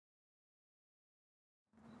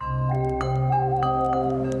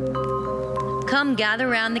Come gather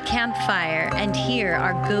round the campfire and hear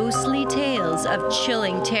our ghostly tales of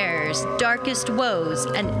chilling terrors, darkest woes,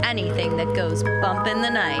 and anything that goes bump in the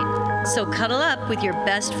night. So cuddle up with your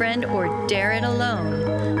best friend or dare it alone.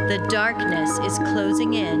 The darkness is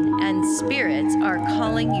closing in and spirits are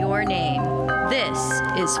calling your name. This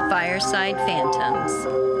is Fireside Phantoms.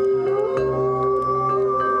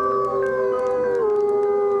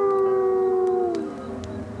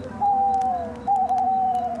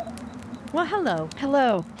 Well, hello.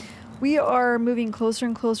 Hello. We are moving closer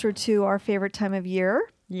and closer to our favorite time of year,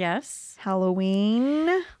 Yes. Halloween.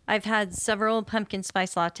 I've had several pumpkin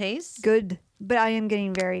spice lattes. Good. But I am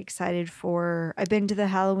getting very excited I've been to the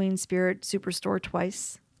Halloween Spirit Superstore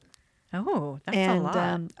twice. Oh, that's a lot.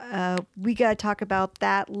 And we got to talk about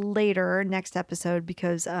that later, next episode,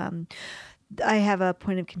 because I have a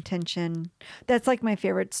point of contention. That's like my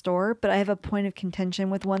favorite store, but I have a point of contention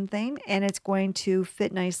with one thing, and it's going to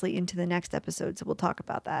fit nicely into the next episode. So we'll talk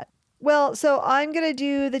about that. Well, so I'm going to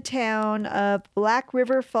do the town of Black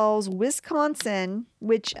River Falls, Wisconsin,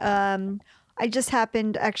 which I just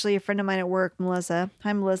happened, actually, a friend of mine at work, Melissa.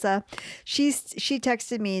 Hi, Melissa. She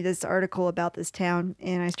texted me this article about this town,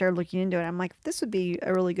 and I started looking into it. I'm like, this would be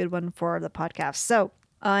a really good one for the podcast. So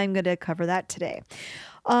I'm going to cover that today.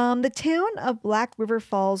 The town of Black River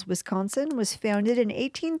Falls, Wisconsin was founded in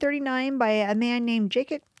 1839 by a man named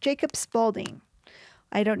Jacob Spaulding.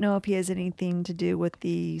 I don't know if he has anything to do with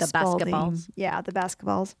the Spaulding. Basketballs. Yeah, the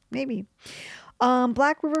basketballs. Maybe.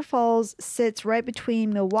 Black River Falls sits right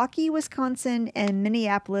between Milwaukee, Wisconsin, and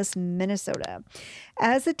Minneapolis, Minnesota.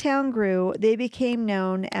 As the town grew, they became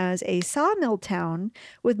known as a sawmill town,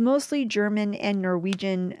 with mostly German and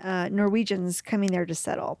Norwegians coming there to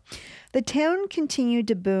settle. The town continued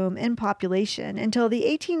to boom in population until the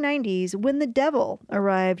 1890s, when the devil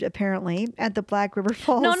arrived, apparently, at the Black River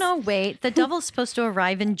Falls. No, wait. The devil's supposed to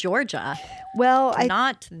arrive in Georgia. Well,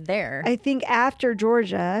 not there. I think after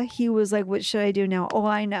Georgia, he was like, what should I do now? Oh,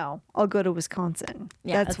 I know. I'll go to Wisconsin.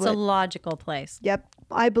 Yeah, that's a logical place. Yep.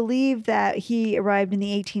 I believe that he arrived in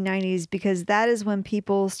the 1890s because that is when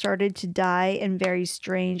people started to die in very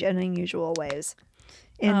strange and unusual ways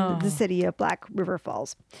in the city of Black River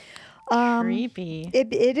Falls. Creepy.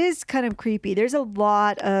 It is kind of creepy. There's a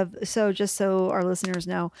lot of, so just so our listeners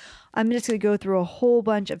know, I'm just going to go through a whole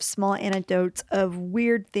bunch of small anecdotes of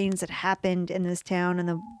weird things that happened in this town and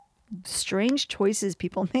the strange choices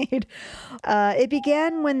people made. It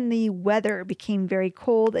began when the weather became very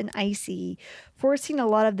cold and icy, forcing a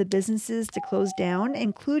lot of the businesses to close down,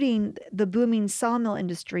 including the booming sawmill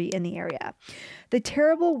industry in the area. The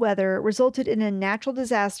terrible weather resulted in a natural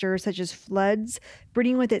disaster such as floods,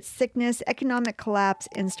 bringing with it sickness, economic collapse,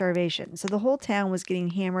 and starvation. So the whole town was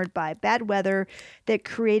getting hammered by bad weather that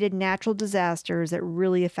created natural disasters that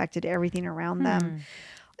really affected everything around them.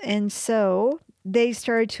 And so they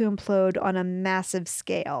started to implode on a massive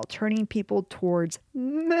scale, turning people towards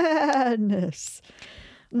madness.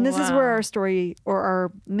 And this is where our story, or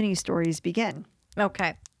our mini stories, begin.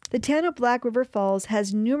 Okay. The town of Black River Falls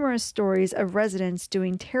has numerous stories of residents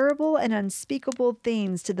doing terrible and unspeakable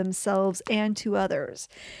things to themselves and to others.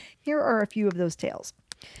 Here are a few of those tales.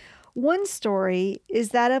 One story is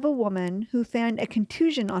that of a woman who found a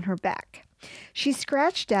contusion on her back. She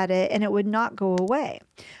scratched at it and it would not go away.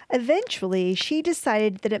 Eventually, she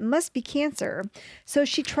decided that it must be cancer, so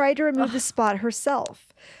she tried to remove the spot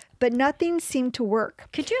herself, but nothing seemed to work.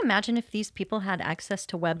 Could you imagine if these people had access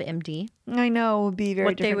to WebMD? I know, it would be very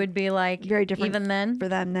what different. They would be like, very different even then? For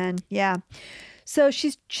them then, yeah. So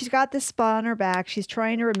she's got this spot on her back. She's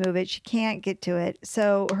trying to remove it. She can't get to it.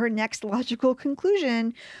 So her next logical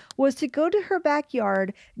conclusion was to go to her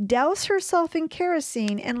backyard, douse herself in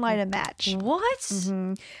kerosene, and light a match. What?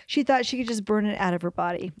 Mm-hmm. She thought she could just burn it out of her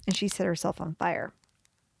body, and she set herself on fire.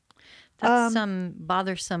 That's some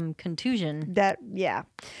bothersome contusion. Yeah.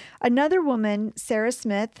 Another woman, Sarah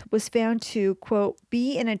Smith, was found to, quote,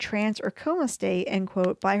 be in a trance or coma state, end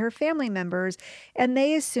quote, by her family members, and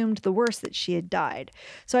they assumed the worst, that she had died.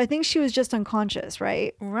 So I think she was just unconscious,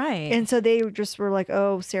 right? Right. And so they just were like,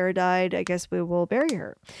 oh, Sarah died. I guess we will bury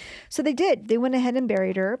her. So they did. They went ahead and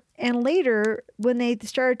buried her. And later, when they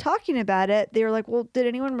started talking about it, they were like, well, did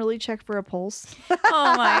anyone really check for a pulse?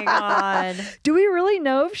 Oh, my God. Do we really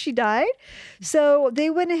know if she died? So they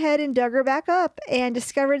went ahead and dug her back up and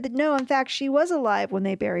discovered that no, in fact, she was alive when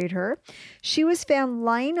they buried her. She was found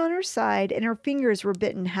lying on her side and her fingers were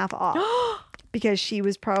bitten half off because she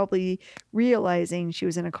was probably realizing she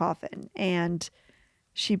was in a coffin and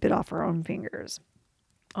she bit off her own fingers.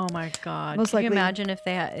 Oh my God. Most Can likely, you imagine if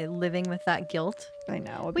they had living with that guilt? I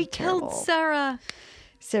know. We killed Sarah.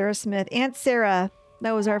 Sarah Smith. Aunt Sarah.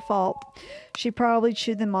 that was our fault. She probably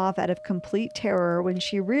chewed them off out of complete terror when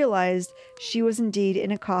she realized she was indeed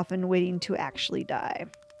in a coffin waiting to actually die.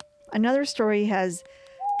 Another story has,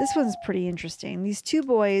 this one's pretty interesting. These two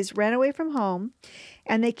boys ran away from home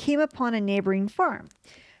and they came upon a neighboring farm.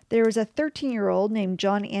 There was a 13-year-old named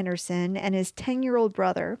John Anderson and his 10-year-old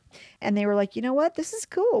brother. And they were like, you know what? This is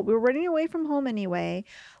cool. We're running away from home anyway.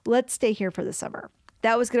 Let's stay here for the summer.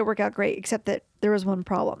 That was going to work out great, except that there was one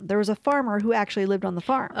problem. There was a farmer who actually lived on the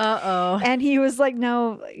farm. Uh-oh. And he was like,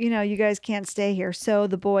 no, you guys can't stay here. So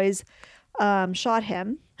the boys shot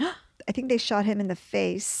him. I think they shot him in the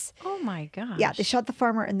face. Oh, my gosh. Yeah, they shot the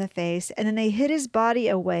farmer in the face. And then they hid his body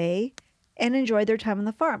away and enjoyed their time on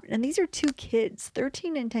the farm. And these are two kids,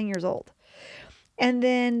 13 and 10 years old. And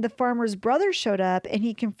then the farmer's brother showed up and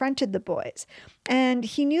he confronted the boys. And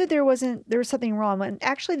he knew there was something wrong. And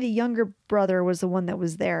actually the younger brother was the one that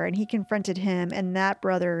was there, and he confronted him, and that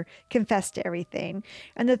brother confessed to everything.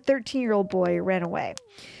 And the 13-year-old boy ran away.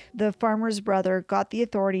 The farmer's brother got the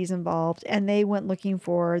authorities involved, and they went looking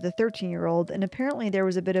for the 13-year-old. And apparently there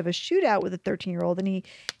was a bit of a shootout with the 13-year-old, and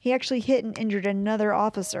he actually hit and injured another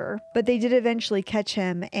officer. But they did eventually catch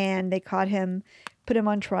him, and they caught him, put him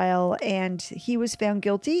on trial, and he was found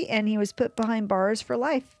guilty, and he was put behind bars for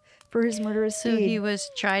life for his murderous So deed. he was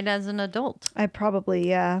tried as an adult.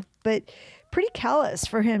 Yeah. But pretty callous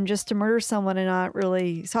for him just to murder someone and not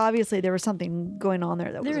really. So obviously there was something going on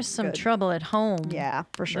there. There was some good. trouble at home. Yeah,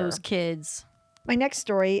 for sure. Those kids. My next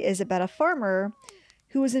story is about a farmer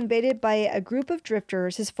who was invaded by a group of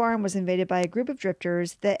drifters. His farm was invaded by a group of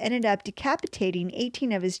drifters that ended up decapitating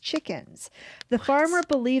 18 of his chickens. The farmer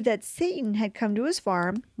believed that Satan had come to his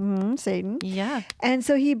farm. Satan. Yeah. And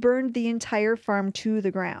so he burned the entire farm to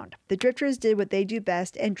the ground. The drifters did what they do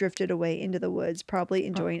best and drifted away into the woods, probably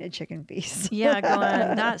enjoying a chicken feast. Yeah, going,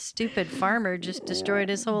 that stupid farmer just destroyed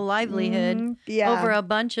his whole livelihood over a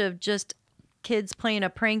bunch of just kids playing a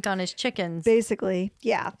prank on his chickens. Basically,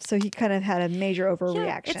 yeah. So he kind of had a major overreaction.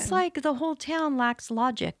 Yeah, it's like the whole town lacks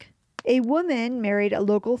logic. A woman married a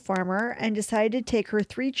local farmer and decided to take her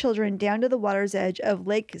 3 children down to the water's edge of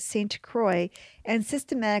Lake St. Croix and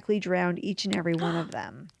systematically drowned each and every one of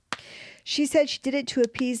them. She said she did it to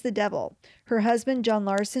appease the devil. Her husband, John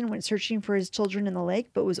Larson, went searching for his children in the lake,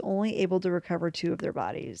 but was only able to recover 2 of their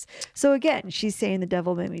bodies. So again, she's saying the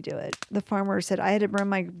devil made me do it. The farmer said, I had to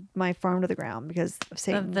burn my farm to the ground because of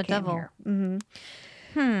Satan the came devil. here.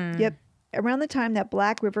 Yep. Around the time that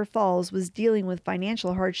Black River Falls was dealing with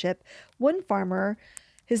financial hardship, one farmer,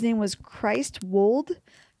 his name was Christ Wold,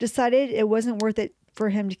 decided it wasn't worth it for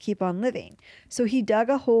him to keep on living. So he dug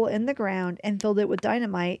a hole in the ground and filled it with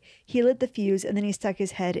dynamite. He lit the fuse and then he stuck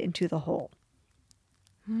his head into the hole.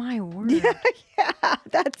 My word. Yeah,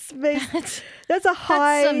 that's a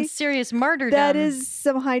high. That's some serious martyrdom. That is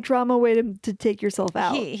some high trauma way to take yourself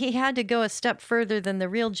out. He had to go a step further than the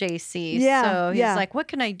real JC. Yeah, So he's yeah. like, what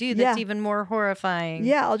can I do that's even more horrifying?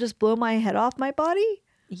 Yeah, I'll just blow my head off my body.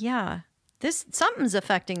 Yeah. Something's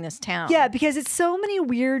affecting this town. Yeah, because it's so many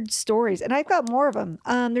weird stories, and I've got more of them.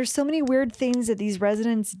 There's so many weird things that these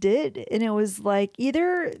residents did, and it was like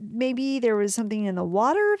either maybe there was something in the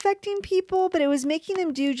water affecting people, but it was making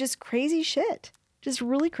them do just crazy shit, just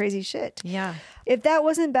really crazy shit. Yeah. If that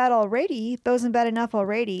wasn't bad enough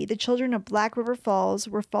already, the children of Black River Falls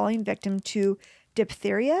were falling victim to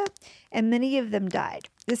diphtheria, and many of them died.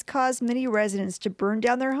 This caused many residents to burn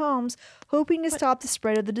down their homes, hoping to stop the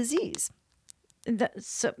spread of the disease.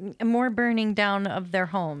 So more burning down of their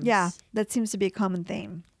homes. Yeah, that seems to be a common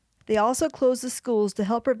theme. They also closed the schools to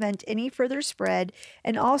help prevent any further spread,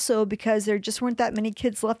 and also because there just weren't that many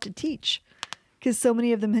kids left to teach because so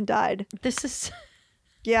many of them had died. This is...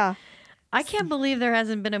 Yeah. I can't believe there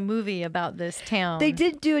hasn't been a movie about this town. They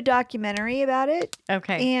did do a documentary about it.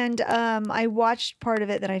 Okay. And I watched part of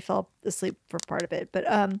it, then I fell asleep for part of it. But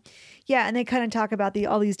yeah, and they kind of talk about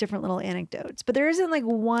all these different little anecdotes. But there isn't like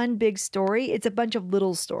one big story. It's a bunch of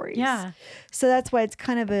little stories. Yeah. So that's why it's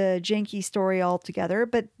kind of a janky story altogether.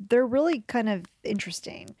 But they're really kind of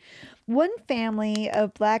interesting. One family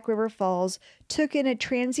of Black River Falls took in a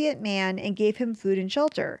transient man and gave him food and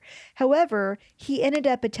shelter. However, he ended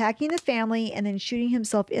up attacking the family and then shooting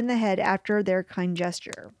himself in the head after their kind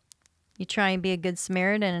gesture. You try and be a good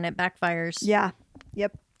Samaritan and it backfires. Yeah.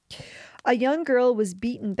 Yep. A young girl was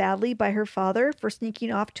beaten badly by her father for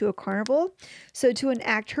sneaking off to a carnival. So to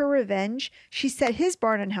enact her revenge, she set his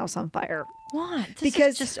barn and house on fire. What? This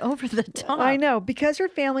Because- is just over the top. I know, because her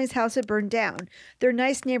family's house had burned down. Their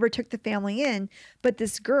nice neighbor took the family in, but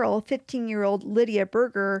this girl, 15-year-old Lydia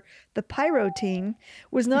Berger, the pyro teen,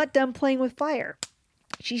 was not done playing with fire.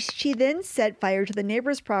 She then set fire to the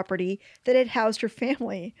neighbor's property that had housed her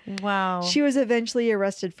family. Wow. She was eventually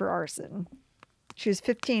arrested for arson. She was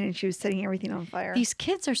 15 and she was setting everything on fire. These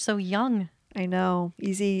kids are so young. I know.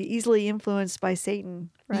 Easily influenced by Satan,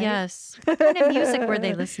 right? Yes. What kind of music were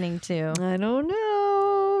they listening to? I don't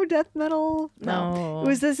know. Death metal? No.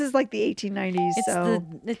 This is like the 1890s.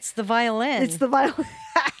 It's the violin. It's the violin.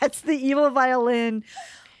 It's the evil violin.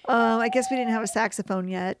 I guess we didn't have a saxophone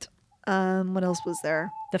yet. What else was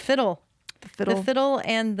there? The fiddle. The fiddle.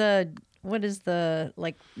 And what is the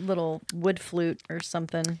like little wood flute or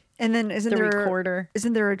something? And then isn't there recorder?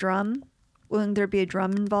 Isn't there a drum? Wouldn't there be a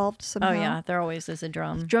drum involved somehow? Oh yeah, there always is a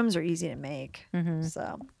drum. Drums are easy to make. Mm-hmm.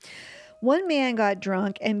 So, one man got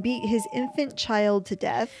drunk and beat his infant child to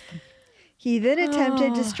death. He then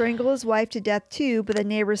attempted to strangle his wife to death too, but the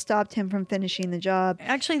neighbor stopped him from finishing the job.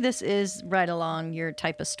 Actually, this is right along your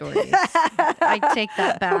type of stories. I take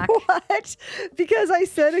that back. What? Because I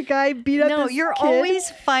said a guy beat up his kid? You're always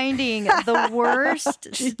finding the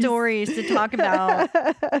worst stories to talk about.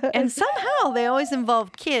 And somehow they always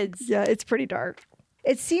involve kids. Yeah, it's pretty dark.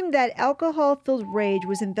 It seemed that alcohol-filled rage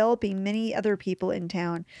was enveloping many other people in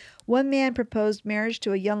town. One man proposed marriage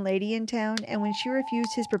to a young lady in town, and when she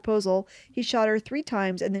refused his proposal, he shot her 3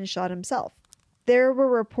 times and then shot himself. There were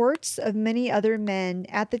reports of many other men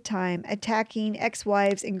at the time attacking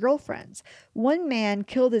ex-wives and girlfriends. One man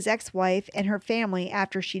killed his ex-wife and her family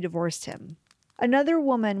after she divorced him. Another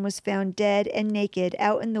woman was found dead and naked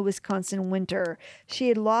out in the Wisconsin winter. She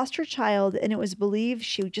had lost her child, and it was believed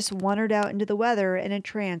she just wandered out into the weather in a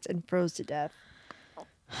trance and froze to death.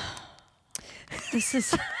 This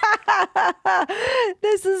is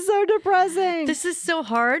this is so depressing. This is so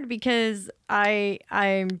hard because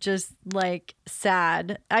I'm just like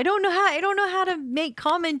sad. I don't know how to make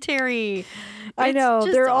commentary. I know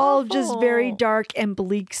they're all just awful. very dark and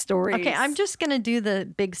bleak stories. Okay, I'm just gonna do the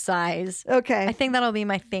big sighs. Okay, I think that'll be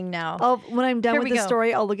my thing now. When I'm done Here with we the go.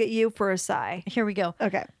 story, I'll look at you for a sigh. Here we go.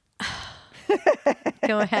 Okay.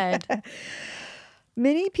 Go ahead.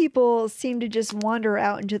 Many people seem to just wander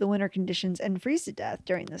out into the winter conditions and freeze to death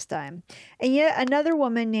during this time. And yet another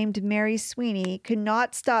woman named Mary Sweeney could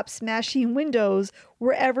not stop smashing windows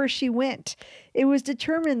wherever she went. It was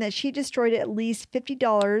determined that she destroyed at least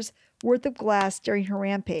 $50 worth of glass during her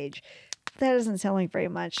rampage. That doesn't sound like very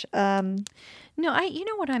much. No, you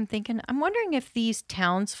know what I'm thinking? I'm wondering if these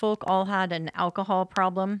townsfolk all had an alcohol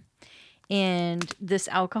problem, and this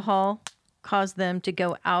alcohol caused them to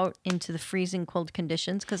go out into the freezing cold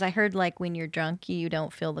conditions. Because I heard like when you're drunk, you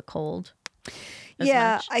don't feel the cold as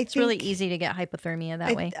much. It's really easy to get hypothermia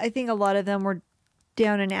that way. I think a lot of them were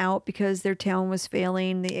down and out because their town was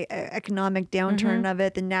failing, the economic downturn of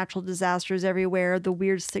it, the natural disasters everywhere, the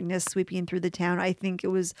weird sickness sweeping through the town. I think it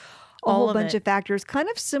was a whole bunch of factors, kind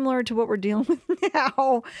of similar to what we're dealing with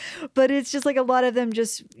now. But it's just like a lot of them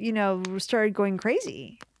just, started going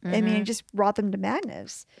crazy. I mean, it just brought them to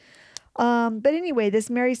madness. But anyway, this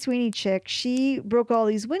Mary Sweeney chick, she broke all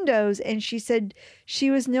these windows, and she said she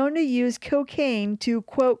was known to use cocaine to,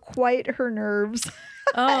 quote, quiet her nerves.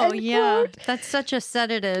 Oh, yeah. That's such a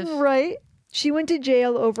sedative. Right. She went to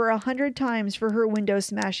jail over 100 times for her window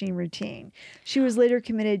smashing routine. She was later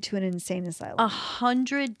committed to an insane asylum.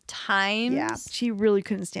 100 times? Yeah, she really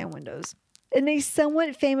couldn't stand windows. And a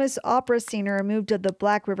somewhat famous opera singer moved to the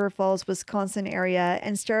Black River Falls, Wisconsin area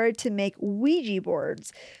and started to make Ouija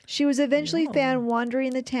boards. She was eventually found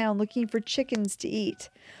wandering the town looking for chickens to eat.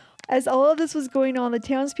 As all of this was going on, the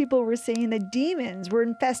townspeople were saying that demons were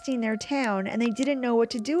infesting their town and they didn't know what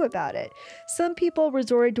to do about it. Some people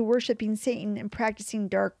resorted to worshiping Satan and practicing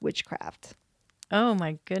dark witchcraft. Oh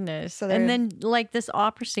my goodness. So and then like this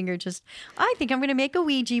opera singer I think I'm going to make a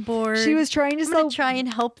Ouija board. She was trying to try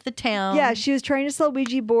and help the town. Yeah, she was trying to sell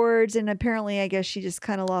Ouija boards, and apparently I guess she just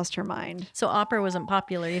kind of lost her mind. So opera wasn't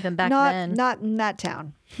popular even back then. Not in that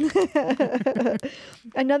town.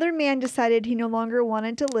 Another man decided he no longer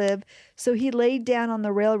wanted to live, so he laid down on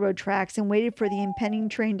the railroad tracks and waited for the impending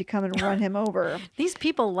train to come and run him over. These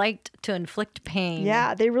people liked to inflict pain.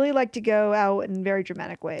 Yeah, they really like to go out in very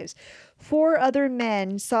dramatic ways. 4 other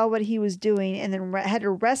men saw what he was doing and then had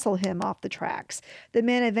to wrestle him off the tracks. The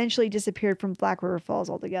man eventually disappeared from Black River Falls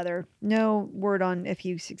altogether. No word on if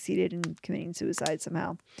he succeeded in committing suicide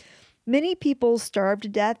somehow. Many people starved to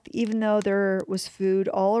death, even though there was food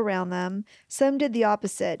all around them. Some did the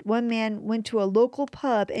opposite. One man went to a local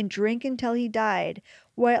pub and drank until he died,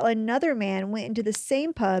 while another man went into the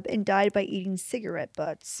same pub and died by eating cigarette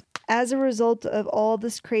butts. As a result of all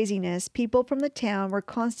this craziness, people from the town were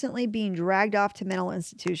constantly being dragged off to mental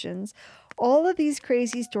institutions. All of these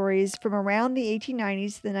crazy stories from around the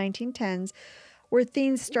 1890s to the 1910s where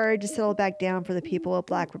things started to settle back down for the people of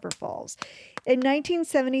Black River Falls. In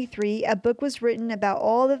 1973, a book was written about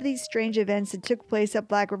all of these strange events that took place at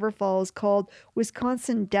Black River Falls called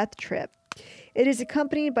Wisconsin Death Trip. It is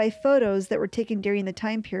accompanied by photos that were taken during the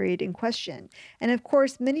time period in question. And of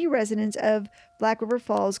course, many residents of Black River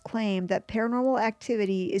Falls claim that paranormal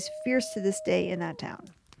activity is fierce to this day in that town.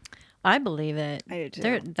 I believe it. I do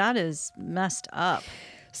too. That is messed up.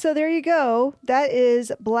 So there you go. That is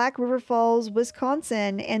Black River Falls,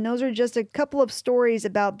 Wisconsin. And those are just a couple of stories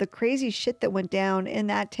about the crazy shit that went down in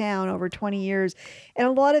that town over 20 years. And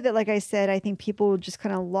a lot of it, like I said, I think people just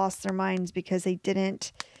kind of lost their minds because they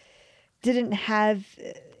didn't have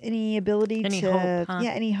any ability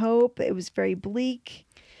any hope. It was very bleak.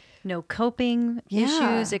 No coping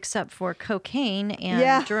issues except for cocaine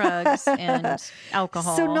and drugs and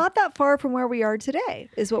alcohol. So not that far from where we are today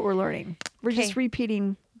is what we're learning. We're just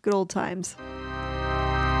repeating good old times.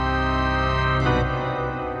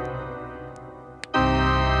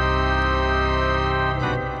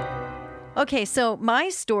 Okay, so my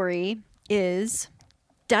story is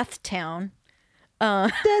Death Town.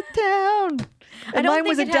 Death Town. And mine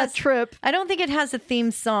was a death trip. I don't think it has a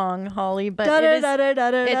theme song, Holly, but no,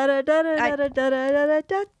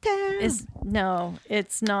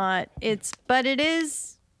 it's not. But it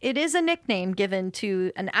is a nickname given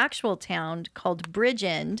to an actual town called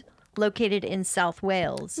Bridgend, located in South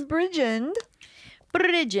Wales. Bridgend.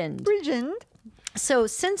 So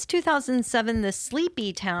since 2007, the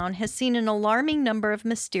sleepy town has seen an alarming number of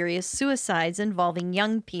mysterious suicides involving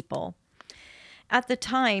young people. At the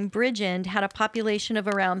time, Bridgend had a population of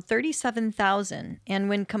around 37,000, and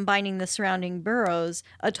when combining the surrounding boroughs,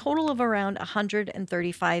 a total of around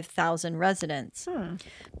 135,000 residents.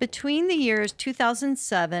 Between the years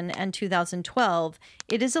 2007 and 2012,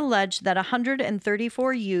 it is alleged that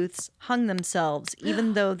 134 youths hung themselves,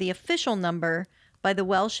 even though the official number by the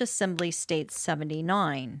Welsh Assembly states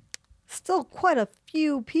 79. Still quite a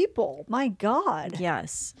few people. My God.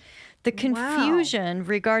 Yes. The confusion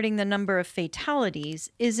regarding the number of fatalities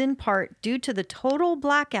is in part due to the total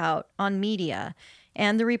blackout on media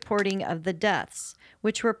and the reporting of the deaths,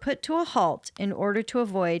 which were put to a halt in order to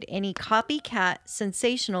avoid any copycat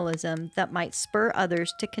sensationalism that might spur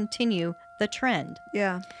others to continue the trend.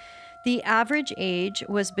 Yeah. The average age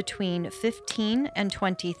was between 15 and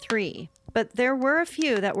 23, but there were a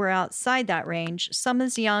few that were outside that range, some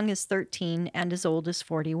as young as 13 and as old as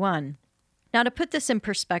 41. Now, to put this in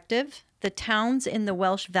perspective, the towns in the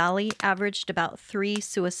Welsh Valley averaged about 3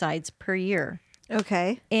 suicides per year.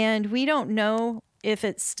 Okay. And we don't know if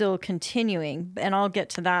it's still continuing, and I'll get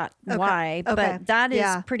to that why, but that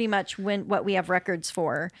is pretty much what we have records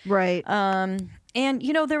for. Right. And,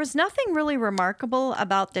 there was nothing really remarkable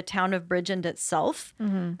about the town of Bridgend itself,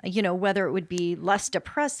 whether it would be less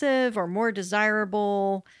depressive or more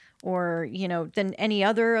desirable or, than any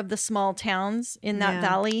other of the small towns in that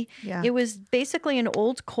valley. Yeah. It was basically an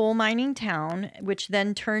old coal mining town, which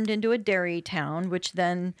then turned into a dairy town, which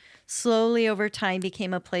then slowly over time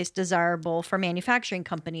became a place desirable for manufacturing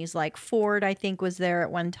companies like Ford, I think, was there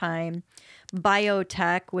at one time.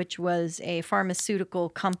 Biotech, which was a pharmaceutical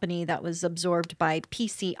company that was absorbed by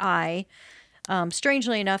PCI.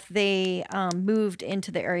 Strangely enough, they moved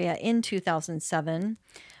into the area in 2007.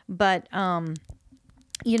 But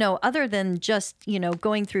other than just,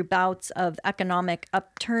 going through bouts of economic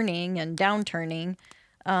upturning and downturning,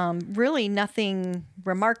 really nothing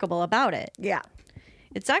remarkable about it. Yeah.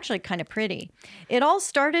 It's actually kind of pretty. It all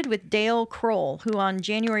started with Dale Kroll, who on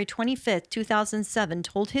January 25th, 2007,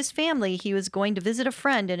 told his family he was going to visit a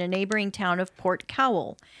friend in a neighboring town of Port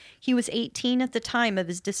Cowell. He was 18 at the time of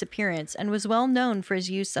his disappearance and was well known for his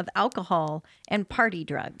use of alcohol and party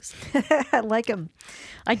drugs. I like him.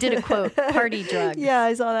 I did a quote, party drugs. Yeah,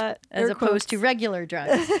 I saw that. As opposed to regular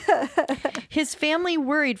drugs. His family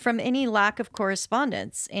worried from any lack of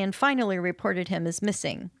correspondence and finally reported him as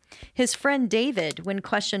missing. His friend David, when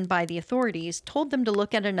questioned by the authorities, told them to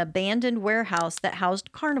look at an abandoned warehouse that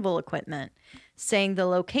housed carnival equipment, saying the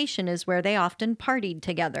location is where they often partied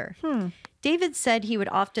together. David said he would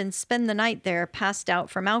often spend the night there passed out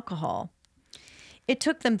from alcohol. It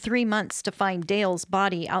took them 3 months to find Dale's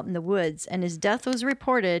body out in the woods, and his death was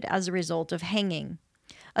reported as a result of hanging.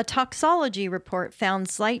 A toxicology report found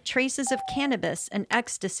slight traces of cannabis and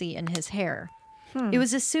ecstasy in his hair. It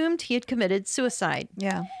was assumed he had committed suicide.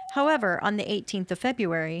 Yeah. However, on the 18th of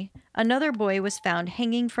February, another boy was found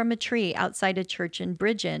hanging from a tree outside a church in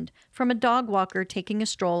Bridgend from a dog walker taking a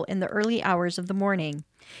stroll in the early hours of the morning.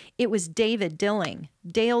 It was David Dilling,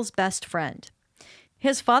 Dale's best friend.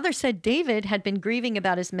 His father said David had been grieving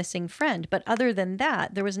about his missing friend, but other than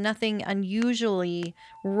that, there was nothing unusually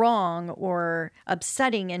wrong or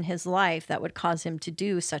upsetting in his life that would cause him to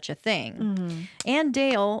do such a thing. And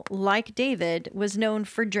Dale, like David, was known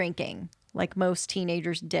for drinking, like most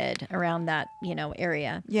teenagers did around that,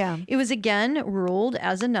 area. Yeah. It was again ruled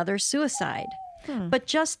as another suicide. But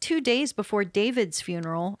just 2 days before David's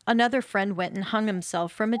funeral, another friend went and hung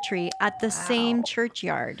himself from a tree at the same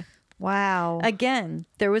churchyard. Wow. Again,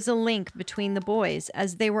 there was a link between the boys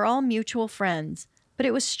as they were all mutual friends. But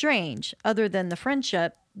it was strange. Other than the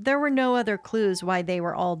friendship, there were no other clues why they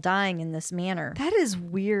were all dying in this manner. That is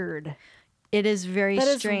weird. It is very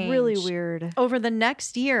strange. That is really weird. Over the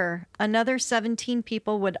next year, another 17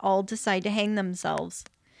 people would all decide to hang themselves.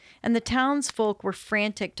 And the townsfolk were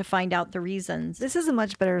frantic to find out the reasons. This is a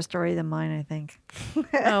much better story than mine, I think.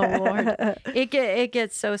 Oh, Lord. It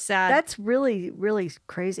gets so sad. That's really, really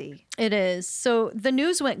crazy. It is. So the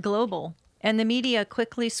news went global, and the media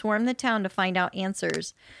quickly swarmed the town to find out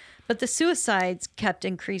answers. But the suicides kept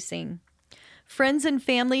increasing. Friends and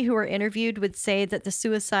family who were interviewed would say that the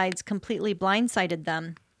suicides completely blindsided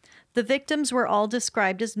them. The victims were all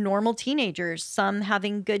described as normal teenagers, some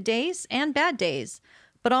having good days and bad days.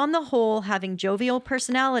 But on the whole, having jovial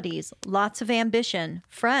personalities, lots of ambition,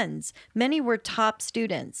 friends, many were top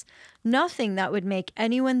students. Nothing that would make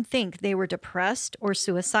anyone think they were depressed or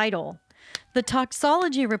suicidal. The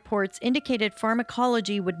toxology reports indicated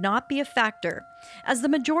pharmacology would not be a factor, as the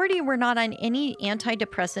majority were not on any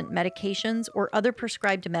antidepressant medications or other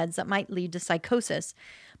prescribed meds that might lead to psychosis.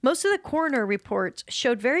 Most of the coroner reports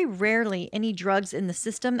showed very rarely any drugs in the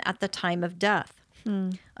system at the time of death.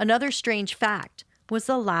 Another strange fact was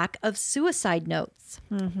the lack of suicide notes.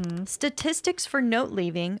 Statistics for note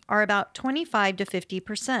leaving are about 25 to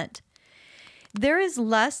 50%. There is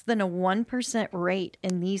less than a 1% rate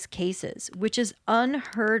in these cases, which is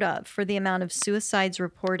unheard of for the amount of suicides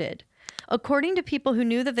reported. According to people who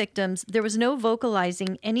knew the victims, there was no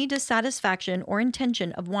vocalizing any dissatisfaction or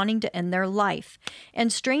intention of wanting to end their life.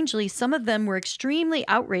 And strangely, some of them were extremely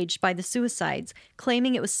outraged by the suicides,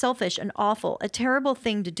 claiming it was selfish and awful, a terrible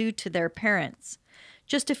thing to do to their parents.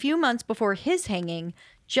 Just a few months before his hanging,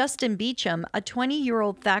 Justin Beecham, a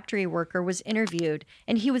 20-year-old factory worker, was interviewed,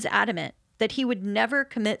 and he was adamant that he would never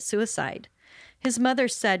commit suicide. His mother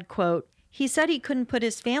said, quote, "He said he couldn't put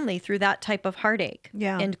his family through that type of heartache,"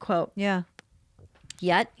 end quote. Yeah.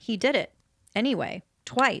 Yet he did it anyway,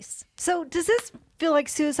 twice. So does this feel like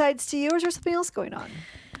suicides to you, or is there something else going on?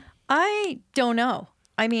 I don't know.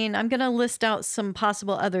 I mean, I'm going to list out some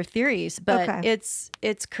possible other theories, but Okay.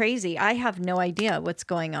 it's crazy. I have no idea what's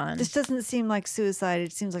going on. This doesn't seem like suicide.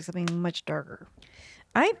 It seems like something much darker.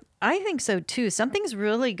 I think so too. Something's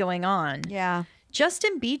really going on. Yeah.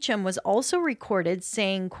 Justin Beecham was also recorded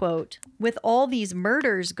saying, quote, "With all these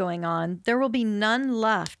murders going on, there will be none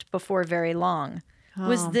left before very long."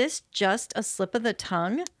 Was this just a slip of the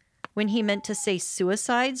tongue when he meant to say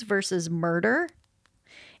suicides versus murder?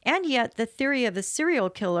 And yet the theory of a serial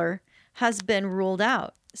killer has been ruled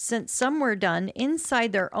out, since some were done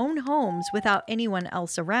inside their own homes without anyone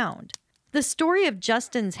else around. The story of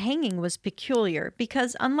Justin's hanging was peculiar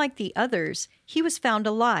because, unlike the others, he was found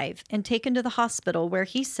alive and taken to the hospital where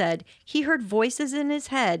he said he heard voices in his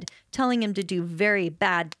head telling him to do very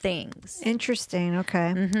bad things. Interesting.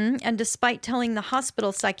 Okay. And despite telling the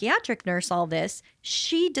hospital psychiatric nurse all this,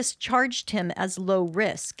 she discharged him as low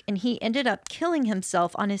risk, and he ended up killing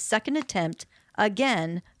himself on his second attempt,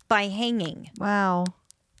 again, by hanging. Wow.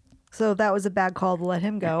 So that was a bad call to let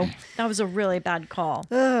him go. That was a really bad call.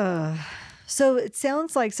 Ugh. So it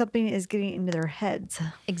sounds like something is getting into their heads.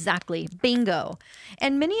 Exactly. Bingo.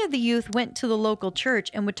 And many of the youth went to the local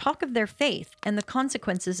church and would talk of their faith and the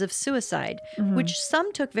consequences of suicide, which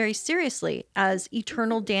some took very seriously as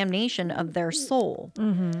eternal damnation of their soul.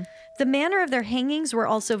 The manner of their hangings were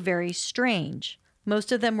also very strange.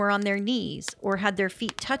 Most of them were on their knees or had their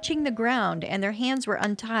feet touching the ground and their hands were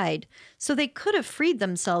untied, so they could have freed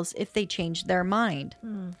themselves if they changed their mind.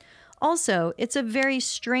 Also, it's a very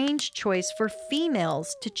strange choice for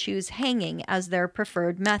females to choose hanging as their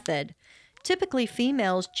preferred method. Typically,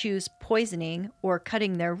 females choose poisoning or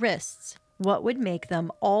cutting their wrists. What would make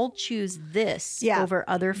them all choose this over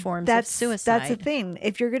other forms of suicide? That's the thing.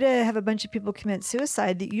 If you're going to have a bunch of people commit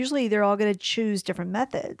suicide, usually they're all going to choose different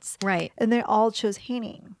methods. Right. And they all chose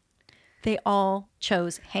hanging. They all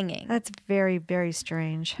chose hanging. That's very, very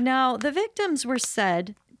strange. Now, the victims were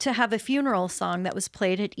said to have a funeral song that was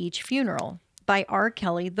played at each funeral by R.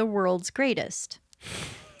 Kelly, the world's greatest.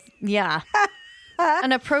 Yeah.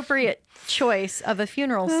 An appropriate choice of a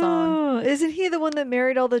funeral song. Oh, isn't he the one that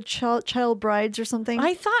married all the child brides or something?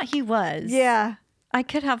 I thought he was. Yeah. I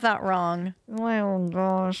could have that wrong. Oh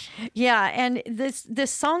gosh. Yeah, and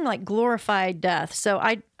this song like glorified death, so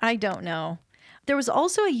I don't know. There was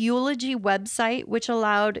also a eulogy website which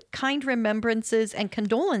allowed kind remembrances and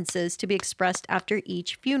condolences to be expressed after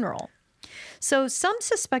each funeral. So some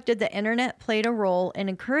suspected the internet played a role in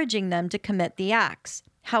encouraging them to commit the acts.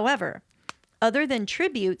 However, other than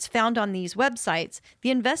tributes found on these websites,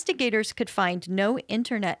 the investigators could find no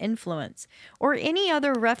internet influence or any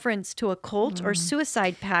other reference to a cult or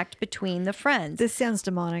suicide pact between the friends. This sounds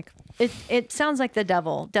demonic. It sounds like the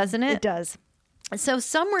devil, doesn't it? It does. So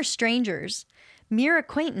some were strangers, mere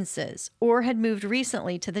acquaintances, or had moved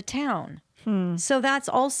recently to the town. So that's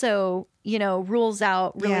also, rules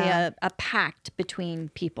out really Yeah. a pact between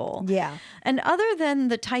people. Yeah. And other than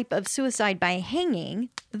the type of suicide by hanging,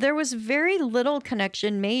 there was very little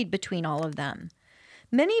connection made between all of them.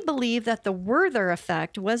 Many believe that the Werther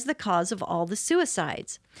effect was the cause of all the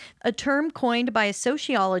suicides, a term coined by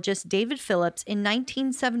sociologist David Phillips in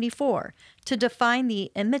 1974 to define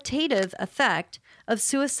the imitative effect of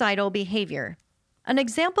suicidal behavior. An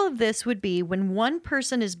example of this would be when one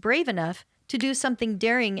person is brave enough to do something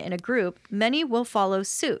daring in a group, many will follow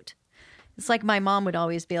suit. It's like my mom would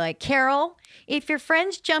always be like, Carol, if your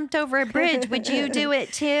friends jumped over a bridge, would you do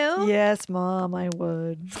it too? Yes, Mom, I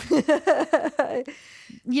would.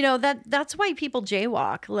 That's why people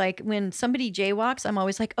jaywalk. Like when somebody jaywalks, I'm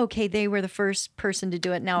always like, okay, they were the first person to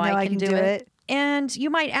do it. Now I can do it. And you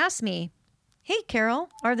might ask me, hey, Carol,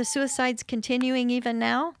 are the suicides continuing even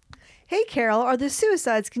now? Hey, Carol, are the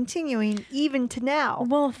suicides continuing even to now?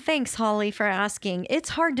 Well, thanks, Holly, for asking. It's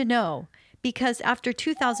hard to know because after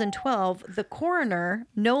 2012, the coroner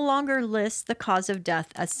no longer lists the cause of death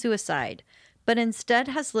as suicide, but instead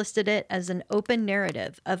has listed it as an open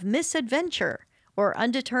narrative of misadventure or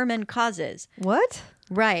undetermined causes. What?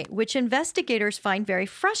 Right, which investigators find very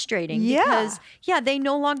frustrating Yeah. because, they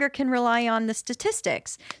no longer can rely on the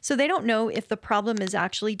statistics. So they don't know if the problem is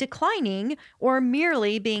actually declining or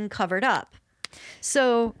merely being covered up.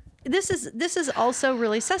 So this is also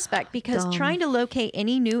really suspect because trying to locate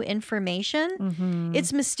any new information,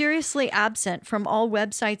 it's mysteriously absent from all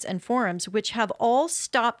websites and forums, which have all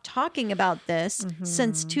stopped talking about this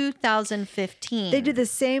since 2015. They did the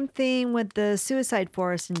same thing with the suicide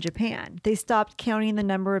forest in Japan. They stopped counting the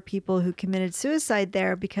number of people who committed suicide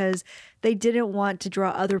there because they didn't want to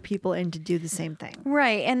draw other people in to do the same thing.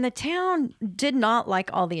 Right. And the town did not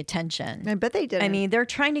like all the attention. I bet they did. I mean, they're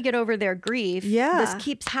trying to get over their grief. Yeah. This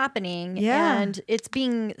keeps happening. Yeah. And it's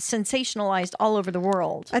being sensationalized all over the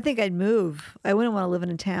world. I think I'd move. I wouldn't want to live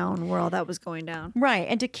in a town where all that was going down. Right.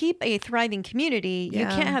 And to keep a thriving community, you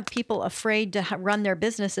Yeah. can't have people afraid to run their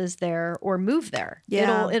businesses there or move there.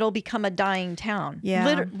 Yeah. It'll become a dying town.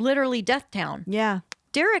 Yeah. Literally death town. Yeah.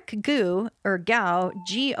 Derek Gou, or Gao,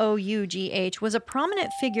 Gough, was a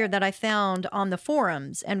prominent figure that I found on the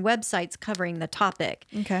forums and websites covering the topic.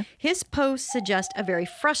 Okay. His posts suggest a very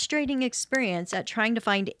frustrating experience at trying to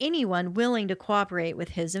find anyone willing to cooperate with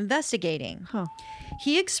his investigating. Huh.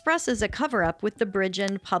 He expresses a cover-up with the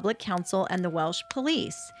Bridgend Public Council and the Welsh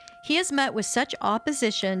Police. He has met with such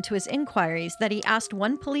opposition to his inquiries that he asked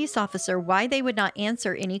one police officer why they would not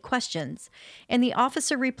answer any questions. And the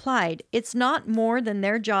officer replied, "It's not more than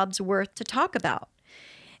their job's worth to talk about.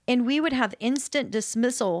 And we would have instant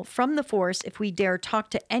dismissal from the force if we dare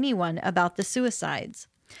talk to anyone about the suicides."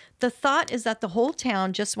 The thought is that the whole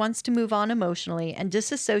town just wants to move on emotionally and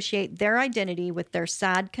disassociate their identity with their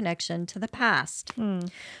sad connection to the past.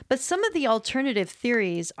 But some of the alternative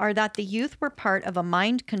theories are that the youth were part of a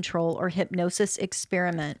mind control or hypnosis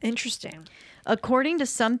experiment. Interesting. According to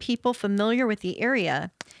some people familiar with the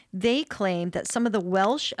area, they claim that some of the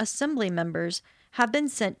Welsh Assembly members have been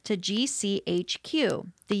sent to GCHQ,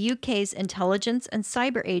 the UK's intelligence and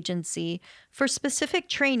cyber agency, for specific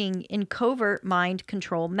training in covert mind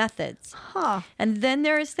control methods. Huh. And then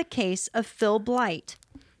there is the case of Phil Blight,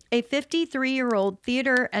 a 53-year-old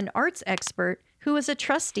theater and arts expert who was a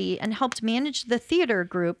trustee and helped manage the theater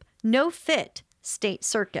group No Fit State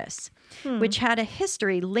Circus, which had a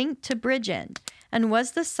history linked to Bridgend and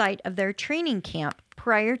was the site of their training camp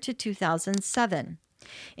prior to 2007.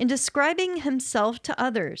 In describing himself to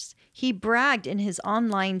others, he bragged in his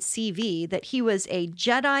online CV that he was a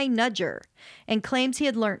Jedi nudger and claims he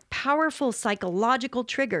had learned powerful psychological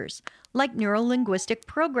triggers like neurolinguistic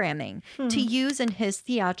programming to use in his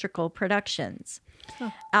theatrical productions.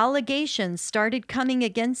 Allegations started coming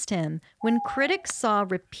against him when critics saw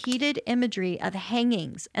repeated imagery of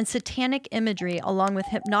hangings and satanic imagery along with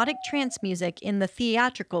hypnotic trance music in the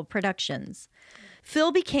theatrical productions.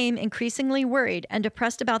 Phil became increasingly worried and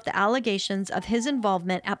depressed about the allegations of his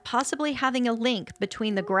involvement at possibly having a link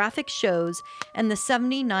between the graphic shows and the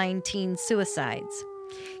 79 teen suicides.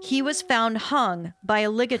 He was found hung by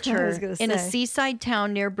a ligature gonna in a say. seaside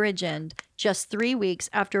town near Bridgend just 3 weeks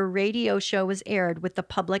after a radio show was aired with the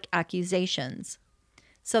public accusations.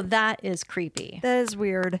 So that is creepy. That is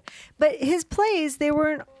weird. But his plays, they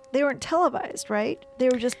weren't televised, right? They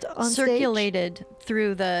were just on stage. Circulated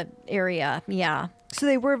through the area. Yeah. So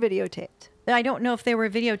they were videotaped. I don't know if they were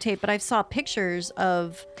videotaped, but I saw pictures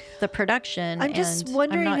of the production. I'm just and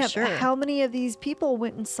wondering I'm not sure. how many of these people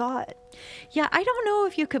went and saw it. Yeah, I don't know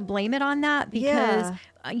if you could blame it on that because,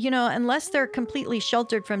 unless they're completely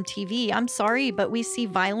sheltered from TV, I'm sorry, but we see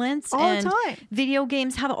violence All the and time. video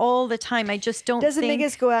games have all the time. I just don't Doesn't think... make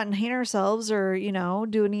us go out and hang ourselves or,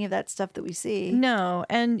 do any of that stuff that we see. No,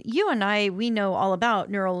 and you and I, we know all about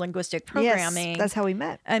neuro-linguistic programming. Yes, that's how we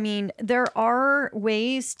met. I mean, there are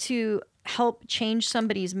ways to help change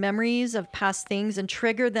somebody's memories of past things and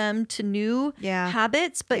trigger them to new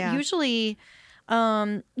habits. But usually,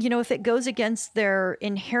 if it goes against their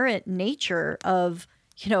inherent nature of,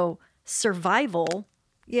 survival,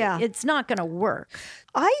 it's not going to work.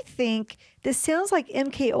 I think this sounds like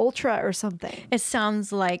MK Ultra or something. It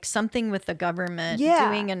sounds like something with the government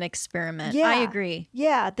doing an experiment. Yeah. I agree.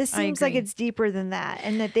 Yeah, this seems like agree. it's deeper than that.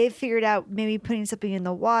 And that they've figured out maybe putting something in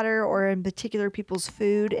the water or in particular people's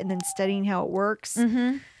food and then studying how it works.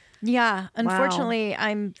 Mm-hmm. Yeah, unfortunately,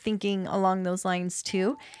 I'm thinking along those lines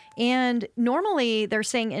too. And normally they're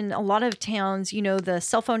saying in a lot of towns, the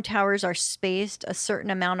cell phone towers are spaced a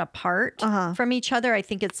certain amount apart from each other. I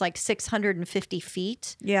think it's like 650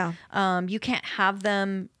 feet. Yeah. You can't have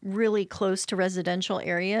them really close to residential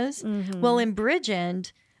areas. Well, in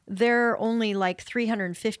Bridgend, they're only like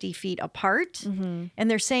 350 feet apart. And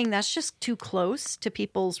they're saying that's just too close to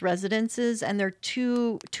people's residences. And there are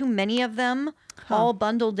too many of them all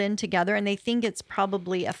bundled in together. And they think it's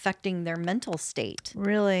probably affecting their mental state.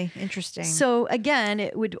 Really interesting. So again,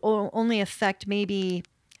 it would only affect maybe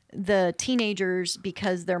the teenagers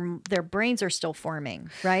because their brains are still forming,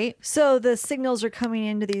 right? So the signals are coming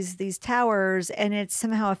into these towers and it's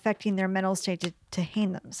somehow affecting their mental state to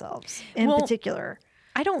hang themselves in particular.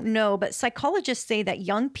 I don't know, but psychologists say that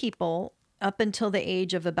young people up until the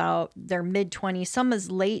age of about their mid-20s, some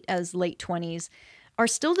as late 20s, are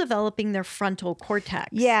still developing their frontal cortex.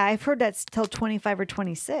 Yeah, I've heard that's till 25 or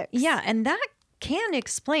 26. Yeah, and that can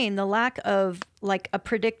explain the lack of like a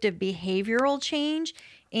predictive behavioral change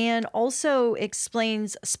and also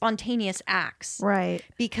explains spontaneous acts. Right.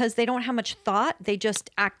 Because they don't have much thought. They just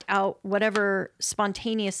act out whatever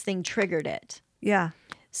spontaneous thing triggered it. Yeah.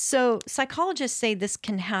 So psychologists say this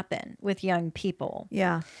can happen with young people.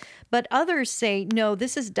 Yeah. But others say, no,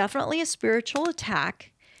 this is definitely a spiritual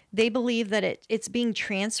attack. They believe that it's being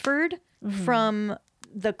transferred from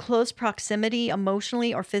the close proximity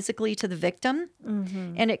emotionally or physically to the victim.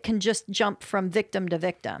 And it can just jump from victim to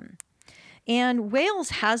victim. And Wales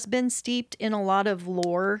has been steeped in a lot of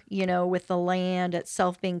lore, with the land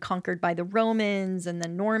itself being conquered by the Romans and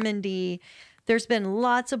then Normandy. There's been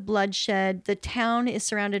lots of bloodshed. The town is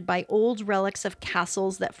surrounded by old relics of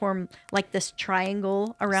castles that form like this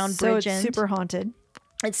triangle around Bridgend. So it's super haunted.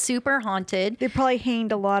 It's super haunted. They probably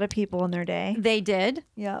hanged a lot of people in their day. They did.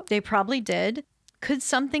 Yeah. They probably did. Could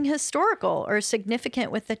something historical or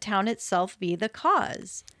significant with the town itself be the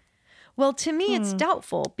cause? Well, to me, it's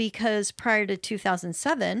doubtful because prior to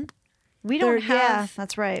 2007, we don't have. Yeah,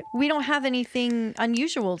 that's right. We don't have anything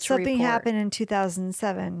unusual to Something report. happened in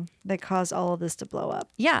 2007 that caused all of this to blow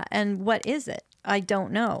up. Yeah, and what is it? I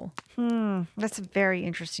don't know. That's a very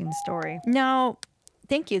interesting story. Now,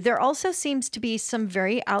 thank you. There also seems to be some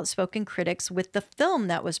very outspoken critics with the film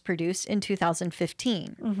that was produced in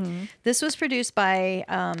 2015. This was produced by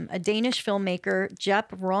a Danish filmmaker,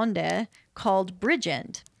 Jeppe Ronde, called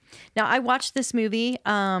Bridgend. Now, I watched this movie.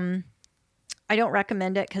 I don't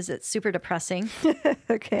recommend it because it's super depressing.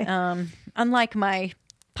 Okay. Unlike my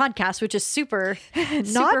podcast, which is super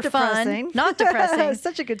Not depressing. fun. Not depressing.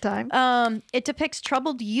 Such a good time. It depicts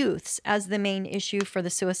troubled youths as the main issue for the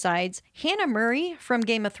suicides. Hannah Murray from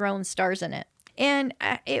Game of Thrones stars in it. And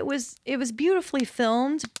it was beautifully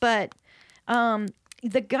filmed, but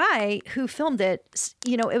the guy who filmed it,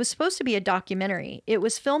 it was supposed to be a documentary. It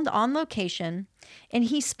was filmed on location, and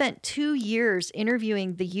he spent 2 years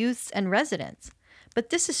interviewing the youths and residents. But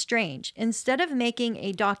this is strange. Instead of making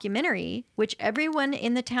a documentary, which everyone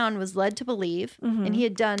in the town was led to believe, and he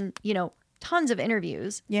had done, tons of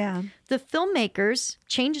interviews, Yeah. the filmmakers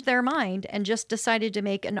changed their mind and just decided to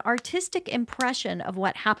make an artistic impression of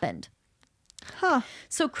what happened. Huh.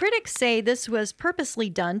 So critics say this was purposely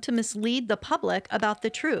done to mislead the public about the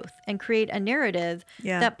truth and create a narrative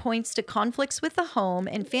Yeah. that points to conflicts with the home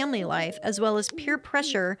and family life, as well as peer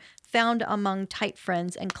pressure found among tight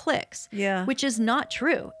friends and cliques. Yeah. Which is not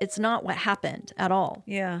true. It's not what happened at all.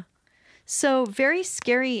 Yeah. So very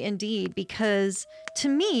scary indeed, because to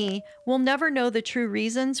me, we'll never know the true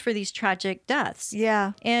reasons for these tragic deaths.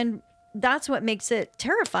 Yeah. And that's what makes it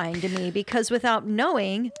terrifying to me, because without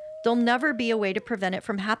knowing, there'll never be a way to prevent it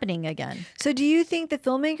from happening again. So do you think the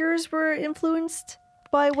filmmakers were influenced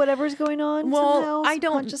by whatever's going on somehow, I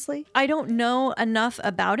don't subconsciously? I don't know enough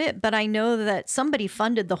about it, but I know that somebody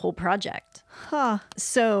funded the whole project. Huh.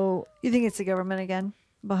 So You think it's the government again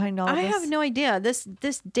behind all of I this? have no idea. This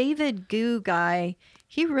David Gu guy,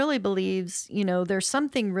 he really believes, there's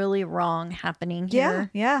something really wrong happening Yeah. here.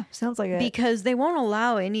 Yeah. Sounds like it. Because they won't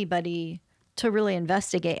allow anybody to really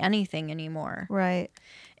investigate anything anymore. Right.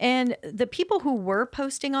 And the people who were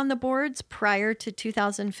posting on the boards prior to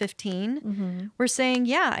 2015 were saying,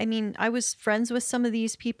 yeah, I mean, I was friends with some of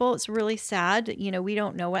these people. It's really sad. We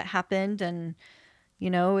don't know what happened. And,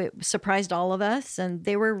 it surprised all of us. And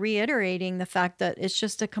they were reiterating the fact that it's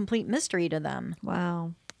just a complete mystery to them.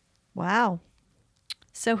 Wow. Wow.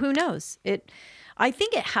 So who knows? I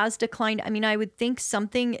think it has declined. I mean, I would think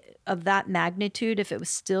something of that magnitude, if it was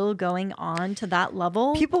still going on to that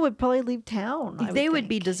level, People would probably leave town. they would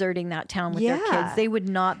be deserting that town with their Yeah. kids. They would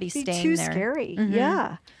not be It'd be staying too there. scary.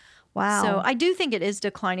 Yeah. Wow. So I do think it is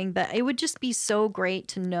declining, but it would just be so great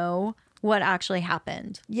to know what actually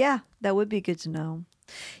happened. Yeah, that would be good to know.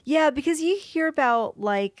 Yeah, because you hear about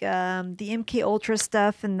like the MK Ultra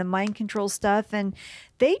stuff and the mind control stuff, and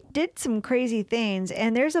they did some crazy things.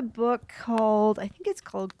 And there's a book called, I think it's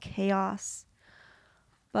called Chaos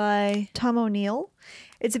by Tom O'Neill.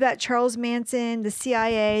 It's about Charles Manson, the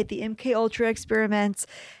CIA, the MK Ultra experiments,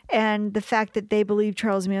 and the fact that they believe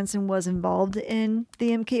Charles Manson was involved in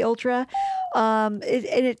the MK Ultra. I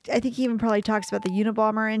think he even probably talks about the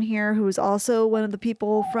Unabomber in here, who was also one of the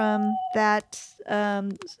people from that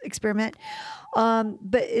experiment.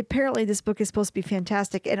 But apparently this book is supposed to be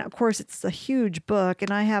fantastic. And of course, it's a huge book,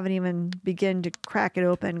 and I haven't even begun to crack it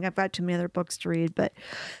open. I've got too many other books to read, but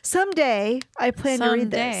someday I plan to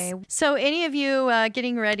read this. So any of you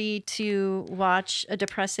getting ready to watch a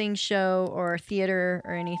depressing show or theater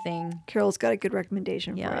or anything, Carol's got a good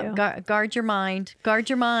recommendation for you. guard your mind. Guard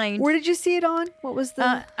your mind. Where did you see it on? What was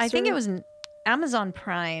the? I think it was Amazon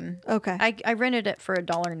Prime. Okay. I rented it for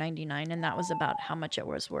 $1.99, and that was about how much it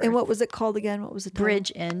was worth. And what was it called again? What was it?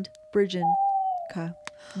 Bridge End. Bridge End. Okay.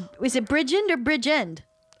 Was it Bridge End or Bridge End?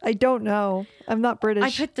 I don't know. I'm not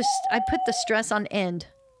British. I put the stress on end.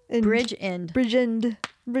 End. Bridge End. Bridge End.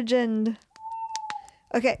 Bridge End.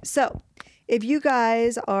 Okay, so if you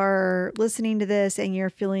guys are listening to this and you're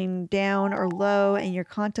feeling down or low and you're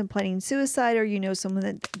contemplating suicide, or you know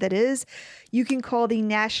someone that is, you can call the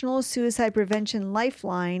National Suicide Prevention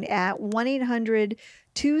Lifeline at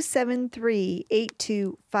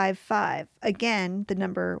 1-800-273-8255. Again, the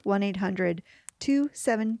number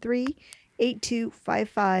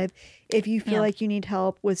 1-800-273-8255 if you feel like you need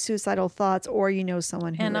help with suicidal thoughts, or you know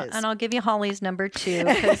someone who is. And I'll give you Holly's number too,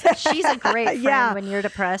 because she's a great friend Yeah. when you're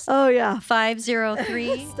depressed. Oh, yeah.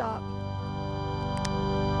 503. Stop.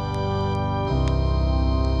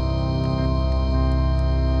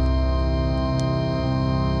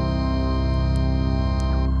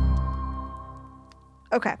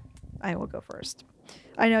 Okay, I will go first.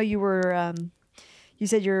 I know you were. You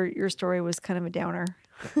said your story was kind of a downer.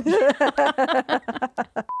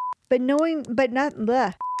 But not.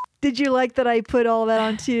 Bleh. Did you like that I put all that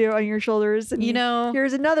on your shoulders? And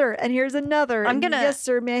here's another, and here's another. Yes,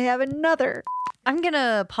 sir. May I have another? I'm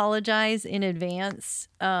gonna apologize in advance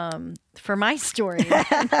for my story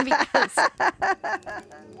because.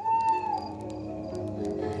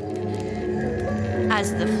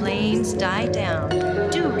 As the flames die down,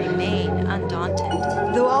 do remain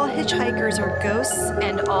undaunted. Though all hitchhikers are ghosts,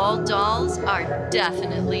 And all dolls are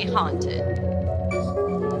definitely haunted.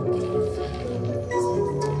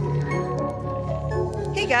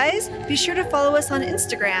 hey guys, be sure to follow us on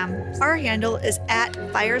Instagram. Our handle is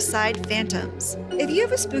 @FiresidePhantoms. If you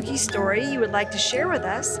have a spooky story you would like to share with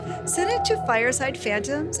us, send it to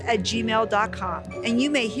firesidephantoms@gmail.com, and you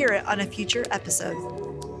may hear it on a future episode.